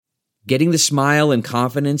Getting the smile and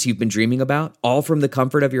confidence you've been dreaming about, all from the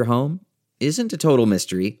comfort of your home, isn't a total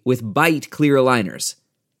mystery with Byte clear aligners.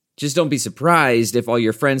 Just don't be surprised if all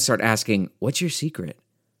your friends start asking, "What's your secret?"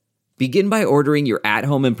 Begin by ordering your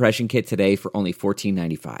at-home impression kit today for only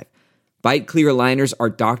 $14.95. Byte clear aligners are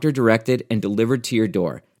doctor-directed and delivered to your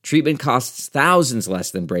door. Treatment costs thousands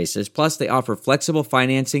less than braces, plus they offer flexible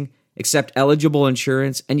financing, accept eligible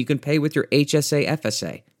insurance, and you can pay with your HSA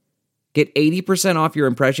FSA. Get 80% off your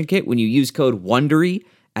impression kit when you use code WONDERY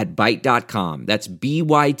at Byte.com. That's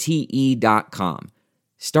BYTE.com.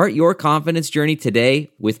 Start your confidence journey today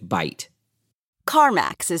with Byte.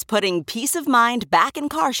 CarMax is putting peace of mind back in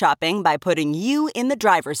car shopping by putting you in the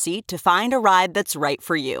driver's seat to find a ride that's right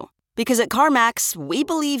for you. Because at CarMax, we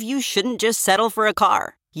believe you shouldn't just settle for a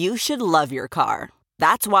car. You should love your car.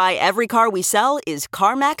 That's why every car we sell is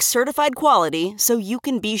CarMax certified quality, so you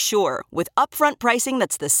can be sure with upfront pricing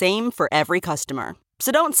that's the same for every customer.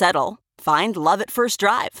 So don't settle. Find love at first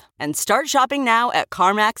drive and start shopping now at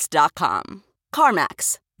CarMax.com.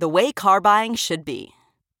 CarMax, the way car buying should be.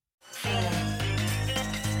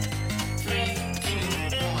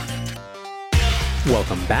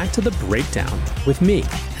 Welcome back to The Breakdown with me,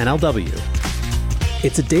 NLW.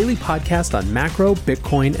 It's a daily podcast on macro,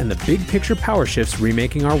 Bitcoin, and the big picture power shifts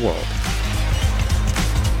remaking our world.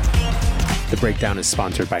 The Breakdown is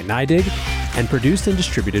sponsored by NYDIG and produced and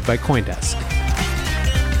distributed by CoinDesk.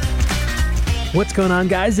 What's going on,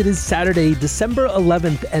 guys? It is Saturday, December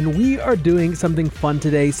 11th, and we are doing something fun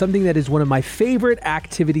today, something that is one of my favorite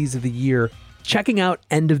activities of the year, checking out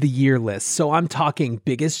end of the year lists. So I'm talking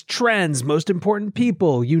biggest trends, most important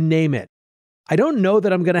people, you name it. I don't know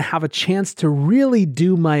that I'm going to have a chance to really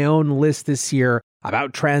do my own list this year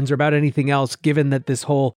about trends or about anything else, given that this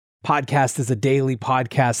whole podcast is a daily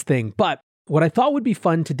podcast thing. But what I thought would be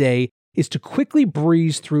fun today is to quickly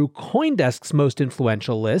breeze through CoinDesk's most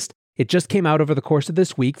influential list. It just came out over the course of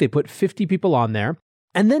this week. They put 50 people on there,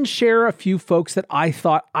 and then share a few folks that I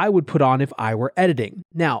thought I would put on if I were editing.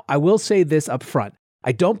 Now, I will say this up front.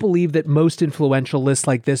 I don't believe that most influential lists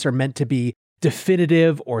like this are meant to be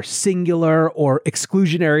definitive or singular or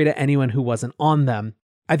exclusionary to anyone who wasn't on them.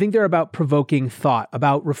 I think they're about provoking thought,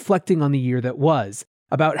 about reflecting on the year that was,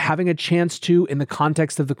 about having a chance to, in the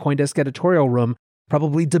context of the CoinDesk editorial room,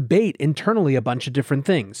 probably debate internally a bunch of different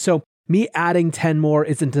things. So me adding 10 more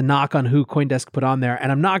isn't a knock on who CoinDesk put on there,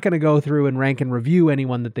 and I'm not going to go through and rank and review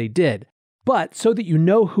anyone that they did. But so that you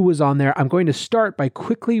know who was on there, I'm going to start by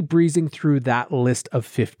quickly breezing through that list of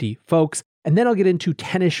 50 folks, and then I'll get into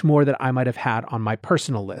 10-ish more that I might have had on my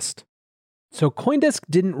personal list. So CoinDesk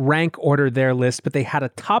didn't rank order their list, but they had a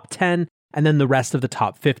top 10 and then the rest of the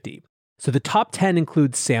top 50. So the top 10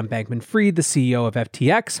 includes Sam Bankman-Fried, the CEO of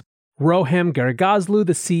FTX, Roham Garagazlu,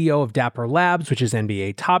 the CEO of Dapper Labs, which is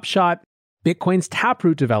NBA Top Shot, Bitcoin's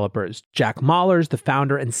Taproot developers, Jack Mallers, the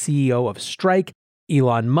founder and CEO of Strike,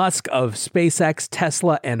 Elon Musk of SpaceX,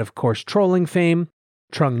 Tesla, and of course trolling fame,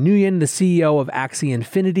 Trung Nguyen, the CEO of Axie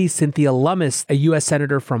Infinity, Cynthia Lummis, a U.S.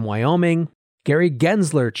 Senator from Wyoming, Gary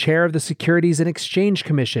Gensler, Chair of the Securities and Exchange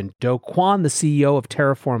Commission, Do Kwon, the CEO of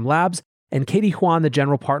Terraform Labs, and Katie Huan, the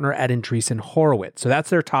General Partner at Andreessen Horowitz. So that's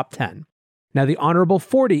their top 10. Now, the Honorable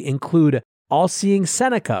 40 include All-Seeing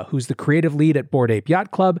Seneca, who's the creative lead at Bored Ape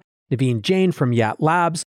Yacht Club, Naveen Jain from Yat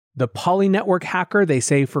Labs, the Poly Network hacker, they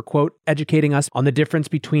say for, quote, educating us on the difference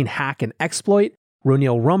between hack and exploit,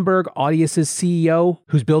 Ronil Rumberg, Audius's CEO,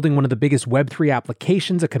 who's building one of the biggest Web3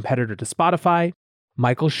 applications, a competitor to Spotify,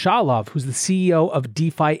 Michael Shalov, who's the CEO of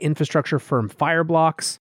DeFi infrastructure firm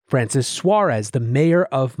Fireblocks, Francis Suarez, the mayor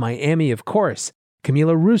of Miami, of course,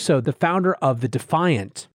 Camila Russo, the founder of The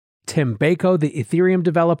Defiant, Tim Bako, the Ethereum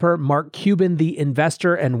developer, Mark Cuban, the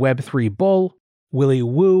investor and Web3 bull, Willy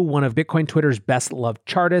Woo, one of Bitcoin Twitter's best-loved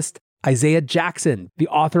chartists, Isaiah Jackson, the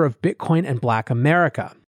author of Bitcoin and Black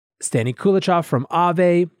America, Stani Kulichov from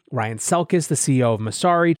Aave, Ryan Selkis, the CEO of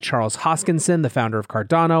Masari, Charles Hoskinson, the founder of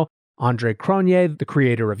Cardano, Andre Cronje, the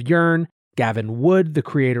creator of Yearn, Gavin Wood, the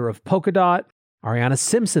creator of Polkadot, Ariana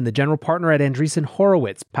Simpson, the general partner at Andreessen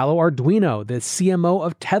Horowitz, Paolo Arduino, the CMO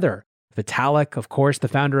of Tether, Vitalik, of course, the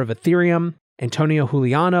founder of Ethereum, Antonio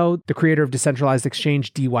Juliano, the creator of decentralized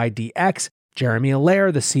exchange DYDX, Jeremy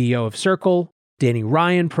Allaire, the CEO of Circle, Danny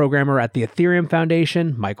Ryan, programmer at the Ethereum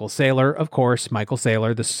Foundation, Michael Saylor, of course, Michael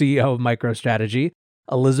Saylor, the CEO of MicroStrategy,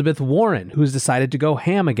 Elizabeth Warren, who's decided to go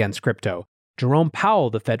ham against crypto, Jerome Powell,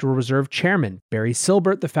 the Federal Reserve Chairman, Barry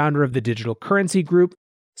Silbert, the founder of the Digital Currency Group,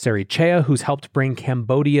 Sari Chea, who's helped bring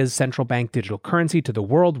Cambodia's central bank digital currency to the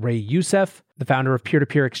world, Ray Youssef, the founder of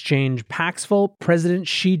peer-to-peer exchange Paxful, President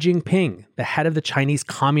Xi Jinping, the head of the Chinese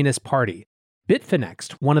Communist Party,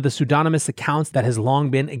 Bitfinex, one of the pseudonymous accounts that has long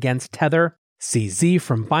been against Tether, CZ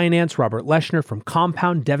from Binance, Robert Leshner from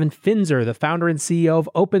Compound, Devin Finzer, the founder and CEO of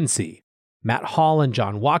OpenSea, Matt Hall and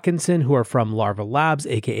John Watkinson, who are from Larva Labs,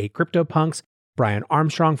 aka CryptoPunks, Brian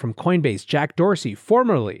Armstrong from Coinbase, Jack Dorsey,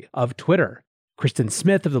 formerly of Twitter, Kristen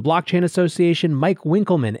Smith of the Blockchain Association, Mike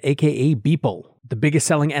Winkleman, aka Beeple, the biggest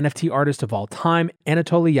selling NFT artist of all time,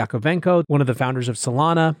 Anatoly Yakovenko, one of the founders of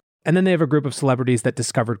Solana, and then they have a group of celebrities that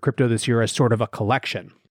discovered crypto this year as sort of a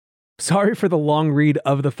collection. Sorry for the long read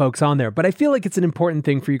of the folks on there, but I feel like it's an important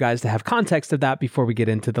thing for you guys to have context of that before we get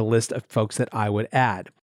into the list of folks that I would add.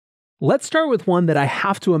 Let's start with one that I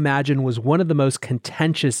have to imagine was one of the most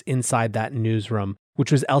contentious inside that newsroom,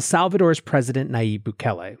 which was El Salvador's president Nayib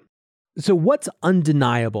Bukele. So what's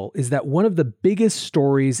undeniable is that one of the biggest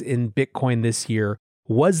stories in Bitcoin this year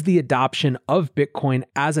was the adoption of Bitcoin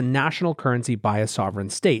as a national currency by a sovereign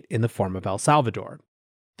state in the form of El Salvador.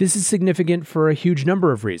 This is significant for a huge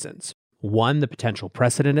number of reasons. One, the potential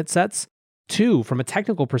precedent it sets. Two, from a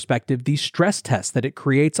technical perspective, the stress test that it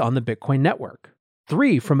creates on the Bitcoin network.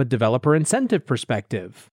 Three, from a developer incentive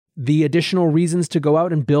perspective, the additional reasons to go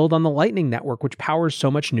out and build on the Lightning Network, which powers so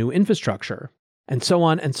much new infrastructure, and so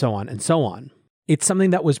on and so on and so on. It's something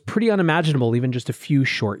that was pretty unimaginable even just a few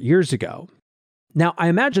short years ago. Now, I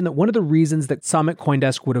imagine that one of the reasons that some at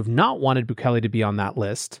CoinDesk would have not wanted Bukele to be on that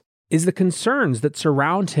list is the concerns that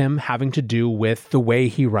surround him having to do with the way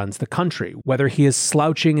he runs the country, whether he is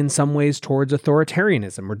slouching in some ways towards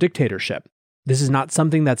authoritarianism or dictatorship. This is not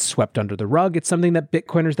something that's swept under the rug, it's something that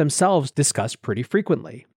Bitcoiners themselves discuss pretty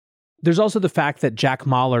frequently. There's also the fact that Jack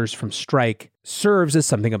Mallers from Strike serves as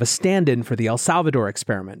something of a stand-in for the El Salvador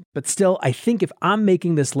experiment, but still, I think if I'm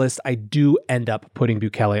making this list, I do end up putting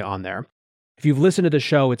Bukele on there. If you've listened to the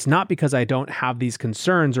show, it's not because I don't have these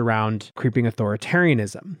concerns around creeping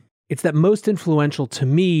authoritarianism. It's that most influential to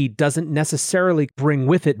me doesn't necessarily bring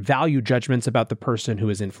with it value judgments about the person who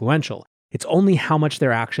is influential. It's only how much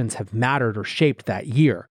their actions have mattered or shaped that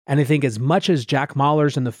year. And I think as much as Jack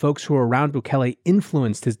Mallers and the folks who are around Bukele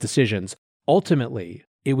influenced his decisions, ultimately,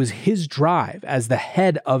 it was his drive as the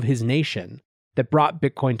head of his nation that brought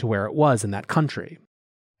Bitcoin to where it was in that country.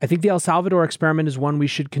 I think the El Salvador experiment is one we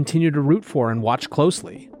should continue to root for and watch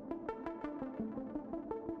closely.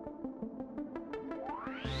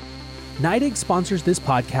 NYDIG sponsors this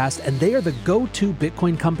podcast, and they are the go-to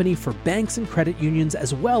Bitcoin company for banks and credit unions,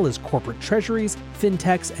 as well as corporate treasuries,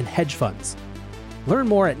 fintechs, and hedge funds. Learn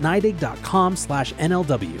more at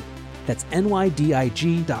NYDIG.com/NLW. That's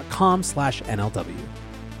NYDIG.com/NLW.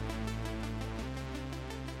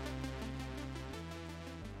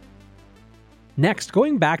 Next,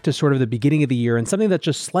 going back to sort of the beginning of the year and something that's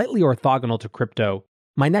just slightly orthogonal to crypto,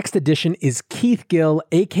 my next addition is Keith Gill,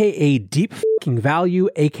 aka Deep F***ing Value,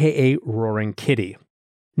 aka Roaring Kitty.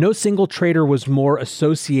 No single trader was more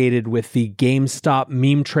associated with the GameStop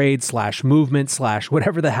meme trade / movement /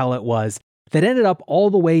 whatever the hell it was that ended up all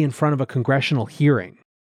the way in front of a congressional hearing.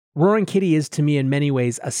 Roaring Kitty is to me in many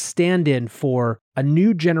ways a stand-in for a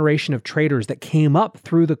new generation of traders that came up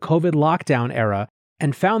through the COVID lockdown era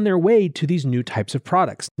and found their way to these new types of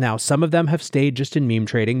products. Now, some of them have stayed just in meme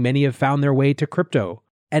trading, many have found their way to crypto.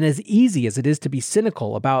 And as easy as it is to be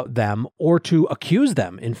cynical about them or to accuse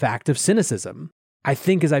them, in fact, of cynicism, I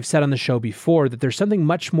think, as I've said on the show before, that there's something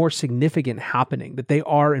much more significant happening, that they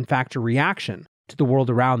are, in fact, a reaction to the world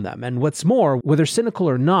around them. And what's more, whether cynical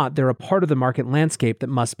or not, they're a part of the market landscape that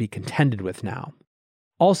must be contended with now.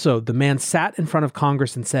 Also, the man sat in front of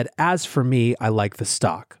Congress and said, "As for me, I like the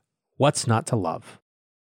stock. What's not to love?"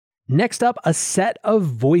 Next up, a set of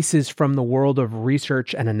voices from the world of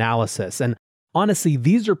research and analysis. And honestly,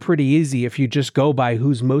 these are pretty easy if you just go by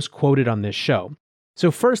who's most quoted on this show.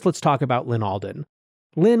 So first, let's talk about Lyn Alden.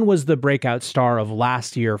 Lyn was the breakout star of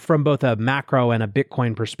last year from both a macro and a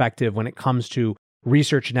Bitcoin perspective when it comes to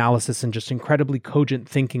research analysis and just incredibly cogent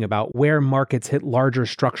thinking about where markets hit larger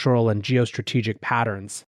structural and geostrategic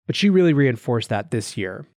patterns. But she really reinforced that this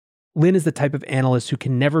year. Lyn is the type of analyst who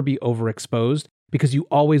can never be overexposed because you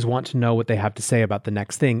always want to know what they have to say about the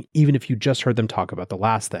next thing, even if you just heard them talk about the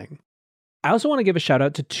last thing. I also want to give a shout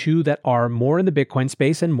out to two that are more in the Bitcoin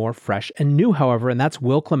space and more fresh and new, however, and that's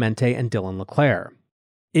Will Clemente and Dylan LeClaire.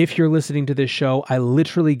 If you're listening to this show, I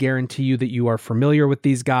literally guarantee you that you are familiar with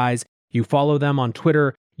these guys. You follow them on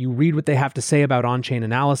Twitter, you read what they have to say about on-chain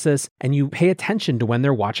analysis, and you pay attention to when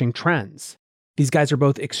they're watching trends. These guys are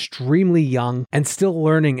both extremely young and still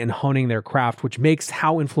learning and honing their craft, which makes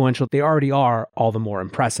how influential they already are all the more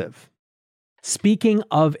impressive. Speaking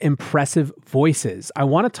of impressive voices, I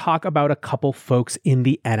want to talk about a couple folks in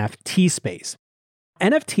the NFT space.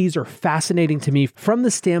 NFTs are fascinating to me from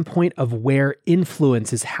the standpoint of where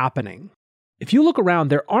influence is happening. If you look around,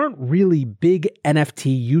 there aren't really big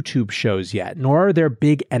NFT YouTube shows yet, nor are there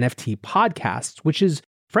big NFT podcasts, which is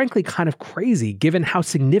frankly kind of crazy given how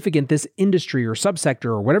significant this industry or subsector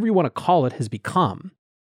or whatever you want to call it has become.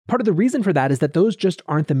 Part of the reason for that is that those just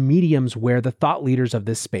aren't the mediums where the thought leaders of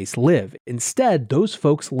this space live. Instead, those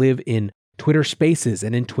folks live in Twitter Spaces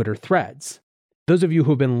and in Twitter Threads. Those of you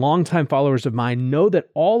who have been longtime followers of mine know that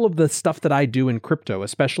all of the stuff that I do in crypto,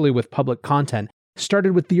 especially with public content,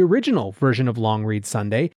 started with the original version of Long Read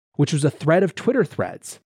Sunday, which was a thread of Twitter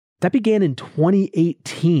Threads. That began in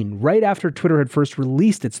 2018, right after Twitter had first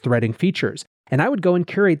released its threading features. And I would go and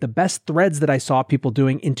curate the best threads that I saw people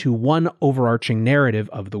doing into one overarching narrative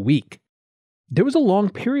of the week. There was a long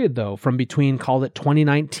period, though, from between, call it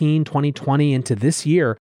 2019, 2020 into this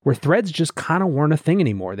year, where threads just kind of weren't a thing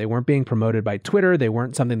anymore. They weren't being promoted by Twitter. They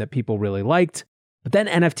weren't something that people really liked. But then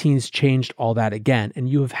NFTs changed all that again, and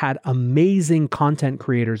you have had amazing content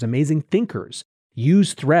creators, amazing thinkers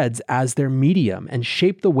use threads as their medium and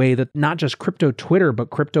shape the way that not just crypto Twitter, but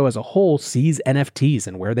crypto as a whole sees NFTs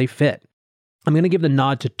and where they fit. I'm going to give the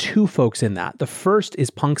nod to two folks in that. The first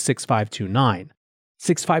is Punk6529.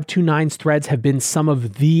 6529's threads have been some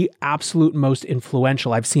of the absolute most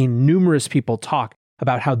influential. I've seen numerous people talk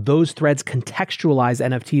about how those threads contextualize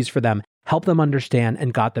NFTs for them, help them understand,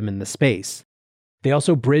 and got them in the space. They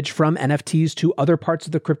also bridge from NFTs to other parts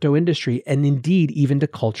of the crypto industry and indeed even to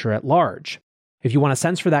culture at large. If you want a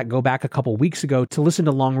sense for that, go back a couple weeks ago to listen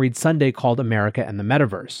to Long Read Sunday called America and the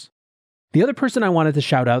Metaverse. The other person I wanted to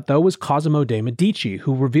shout out, though, was Cosimo de Medici,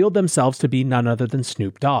 who revealed themselves to be none other than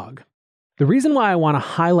Snoop Dogg. The reason why I want to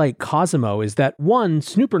highlight Cosimo is that, one,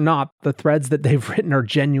 Snoop or not, the threads that they've written are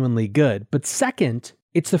genuinely good, but second,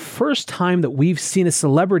 it's the first time that we've seen a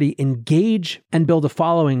celebrity engage and build a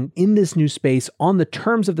following in this new space on the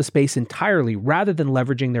terms of the space entirely, rather than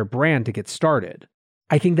leveraging their brand to get started.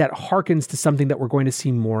 I think that harkens to something that we're going to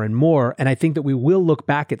see more and more, and I think that we will look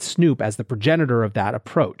back at Snoop as the progenitor of that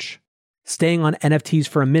approach. Staying on NFTs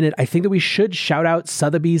for a minute, I think that we should shout out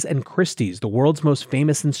Sotheby's and Christie's, the world's most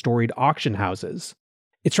famous and storied auction houses.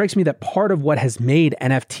 It strikes me that part of what has made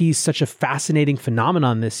NFTs such a fascinating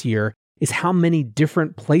phenomenon this year is how many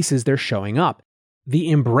different places they're showing up.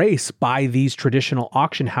 The embrace by these traditional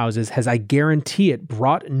auction houses has, I guarantee it,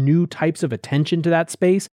 brought new types of attention to that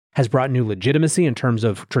space, has brought new legitimacy in terms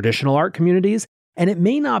of traditional art communities. And it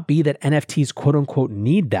may not be that NFTs quote unquote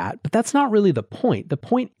need that, but that's not really the point. The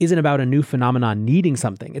point isn't about a new phenomenon needing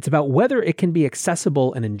something. It's about whether it can be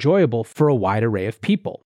accessible and enjoyable for a wide array of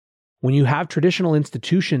people. When you have traditional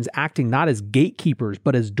institutions acting not as gatekeepers,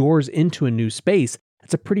 but as doors into a new space,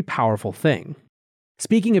 it's a pretty powerful thing.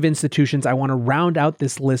 Speaking of institutions, I want to round out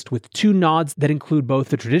this list with two nods that include both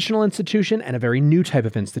the traditional institution and a very new type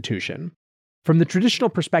of institution. From the traditional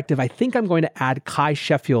perspective, I think I'm going to add Kai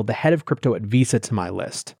Sheffield, the head of crypto at Visa, to my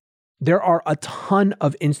list. There are a ton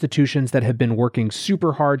of institutions that have been working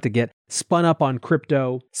super hard to get spun up on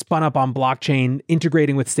crypto, spun up on blockchain,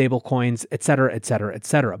 integrating with stablecoins, et cetera, et cetera, et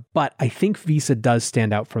cetera. But I think Visa does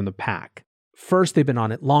stand out from the pack. First, they've been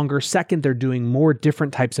on it longer. Second, they're doing more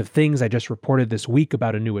different types of things. I just reported this week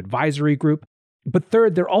about a new advisory group. But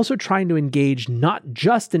third, they're also trying to engage not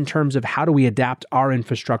just in terms of how do we adapt our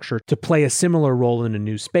infrastructure to play a similar role in a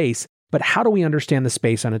new space, but how do we understand the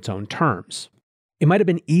space on its own terms? It might have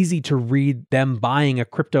been easy to read them buying a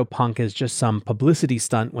CryptoPunk as just some publicity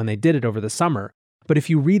stunt when they did it over the summer. But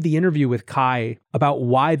if you read the interview with Kai about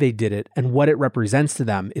why they did it and what it represents to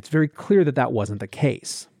them, it's very clear that that wasn't the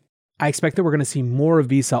case. I expect that we're going to see more of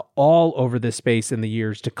Visa all over this space in the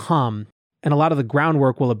years to come, and a lot of the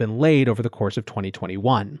groundwork will have been laid over the course of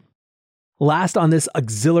 2021. Last on this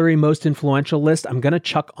auxiliary most influential list, I'm going to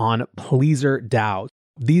chuck on Pleaser DAO.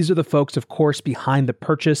 These are the folks, of course, behind the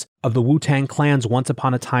purchase of the Wu-Tang Clan's Once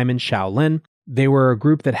Upon a Time in Shaolin. They were a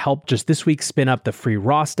group that helped just this week spin up the Free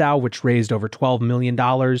Ross DAO, which raised over $12 million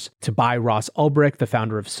to buy Ross Ulbricht, the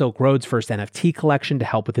founder of Silk Road's first NFT collection, to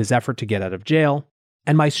help with his effort to get out of jail.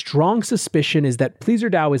 And my strong suspicion is that Pleaser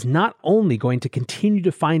DAO is not only going to continue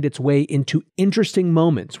to find its way into interesting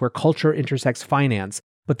moments where culture intersects finance,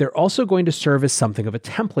 but they're also going to serve as something of a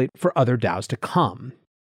template for other DAOs to come.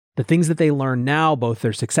 The things that they learn now, both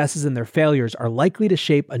their successes and their failures, are likely to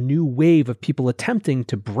shape a new wave of people attempting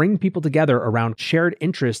to bring people together around shared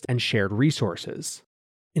interest and shared resources.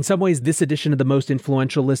 In some ways, this edition of the most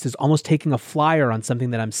influential list is almost taking a flyer on something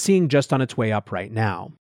that I'm seeing just on its way up right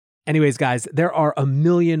now. Anyways, guys, there are a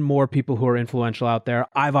million more people who are influential out there.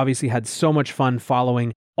 I've obviously had so much fun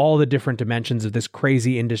following all the different dimensions of this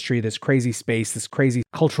crazy industry, this crazy space, this crazy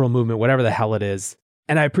cultural movement, whatever the hell it is.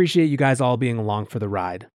 And I appreciate you guys all being along for the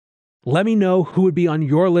ride. Let me know who would be on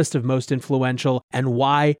your list of most influential and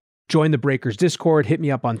why. join the Breakers Discord, hit me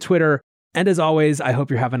up on Twitter. And as always, I hope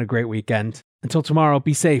you're having a great weekend. Until tomorrow,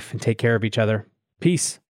 be safe and take care of each other. Peace.